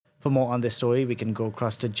For more on this story, we can go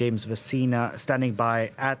across to James Vasina, standing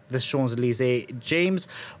by at the Champs Elysées. James,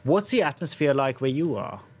 what's the atmosphere like where you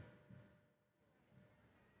are?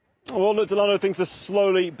 Well, look, Delano, things are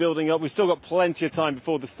slowly building up. We've still got plenty of time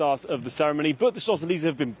before the start of the ceremony, but the Champs Elysées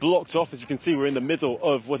have been blocked off. As you can see, we're in the middle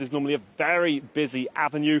of what is normally a very busy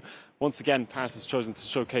avenue. Once again, Paris has chosen to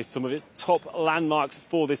showcase some of its top landmarks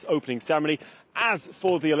for this opening ceremony. As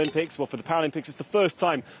for the Olympics, well, for the Paralympics, it's the first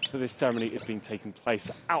time that this ceremony is being taken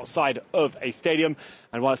place outside of a stadium.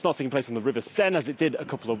 And while it's not taking place on the River Seine, as it did a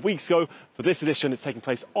couple of weeks ago, for this edition, it's taking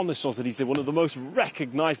place on the Champs Elysées, one of the most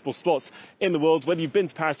recognisable spots in the world. Whether you've been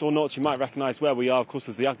to Paris or not, you might recognise where we are. Of course,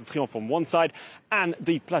 there's the Arc de Triomphe on one side and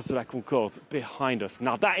the Place de la Concorde behind us.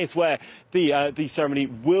 Now, that is where the ceremony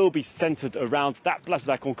will be centred around. That Place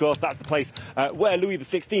de la Concorde, that's the place where Louis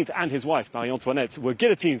XVI and his wife, Marie-Antoinette, were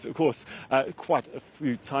guillotined, of course, quite a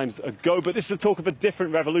few times ago. But this is the talk of a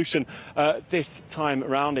different revolution this time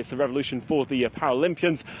around. It's a revolution for the Paralympians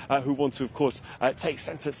who want to, of course, take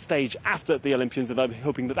centre stage after the Olympians, and they're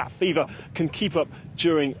hoping that that fever can keep up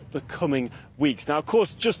during the coming weeks. Now, of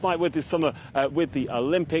course, just like with this summer with the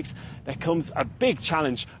Olympics, there comes a big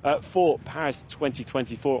challenge for Paris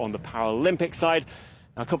 2024 on the Paralympic side.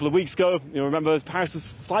 Now, a couple of weeks ago, you remember, Paris was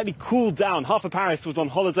slightly cooled down. Half of Paris was on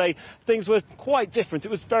holiday. Things were quite different.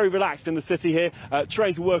 It was very relaxed in the city here.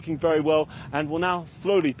 Trains were working very well. And well, now,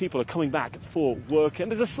 slowly, people are coming back for work.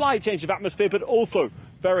 And there's a slight change of atmosphere, but also,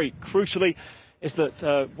 very crucially, is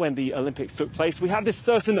that when the Olympics took place, we had this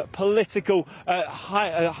certain political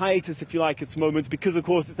hiatus, if you like, at the moment, because, of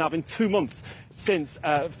course, it's now been 2 months since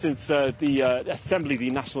the Assembly, the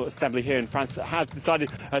National Assembly here in France, has decided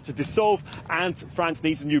to dissolve, and France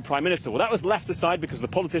needs a new Prime Minister. Well, that was left aside because the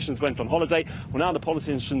politicians went on holiday. Well, now the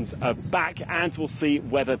politicians are back, and we'll see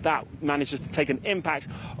whether that manages to take an impact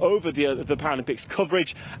over the Paralympics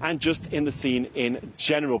coverage and just in the scene in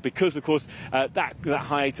general, because, of course, that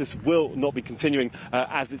hiatus will not be continuing.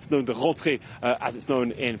 As it's known, the rentrée, as it's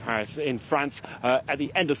known in Paris, in France, at the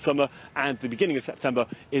end of summer and the beginning of September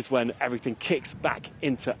is when everything kicks back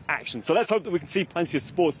into action. So let's hope that we can see plenty of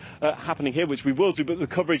sports happening here, which we will do, but the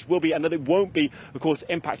coverage will be, and that it won't be, of course,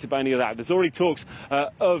 impacted by any of that. There's already talks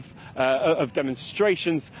of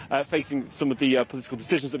demonstrations facing some of the political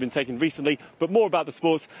decisions that have been taken recently, but more about the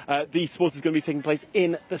sports. The sports is going to be taking place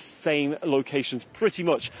in the same locations pretty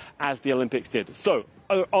much as the Olympics did. So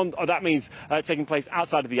that means taking place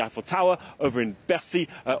outside of the Eiffel Tower, over in Bercy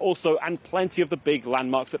also, and plenty of the big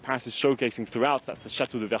landmarks that Paris is showcasing throughout. That's the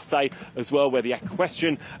Château de Versailles as well, where the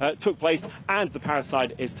equestrian took place, and the Paris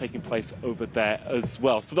side is taking place over there as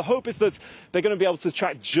well. So the hope is that they're going to be able to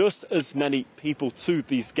attract just as many people to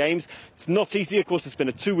these games. It's not easy, of course. It's been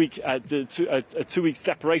a two-week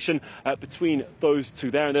separation between those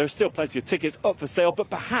two there, and there are still plenty of tickets up for sale, but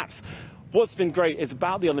perhaps what's been great is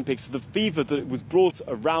about the Olympics, the fever that was brought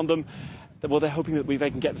around them. Well, they're hoping that they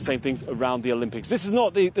can get the same things around the Olympics. This is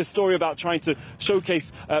not the story about trying to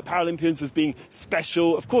showcase Paralympians as being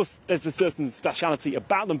special. Of course, there's a certain speciality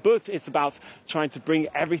about them, but it's about trying to bring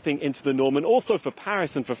everything into the norm. And also for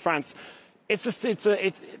Paris and for France,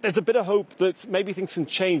 there's a bit of hope that maybe things can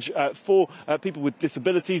change for people with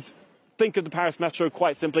disabilities. Think of the Paris metro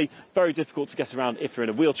quite simply. Very difficult to get around if you're in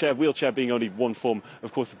a wheelchair being only one form,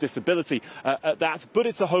 of course, of disability at that. But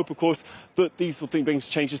it's a hope, of course, that these will bring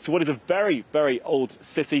changes to what is a very, very old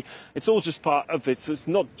city. It's all just part of it. So it's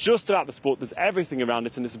not just about the sport. There's everything around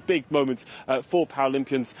it. And it's a big moment for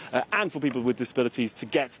Paralympians and for people with disabilities to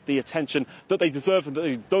get the attention that they deserve and that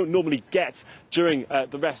they don't normally get during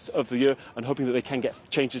the rest of the year, and hoping that they can get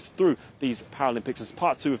changes through these Paralympics as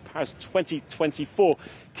part 2 of Paris 2024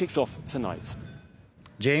 kicks off tonight.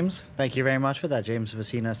 James, thank you very much for that. James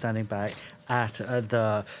Vasina standing by at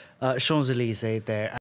the Champs Elysées there.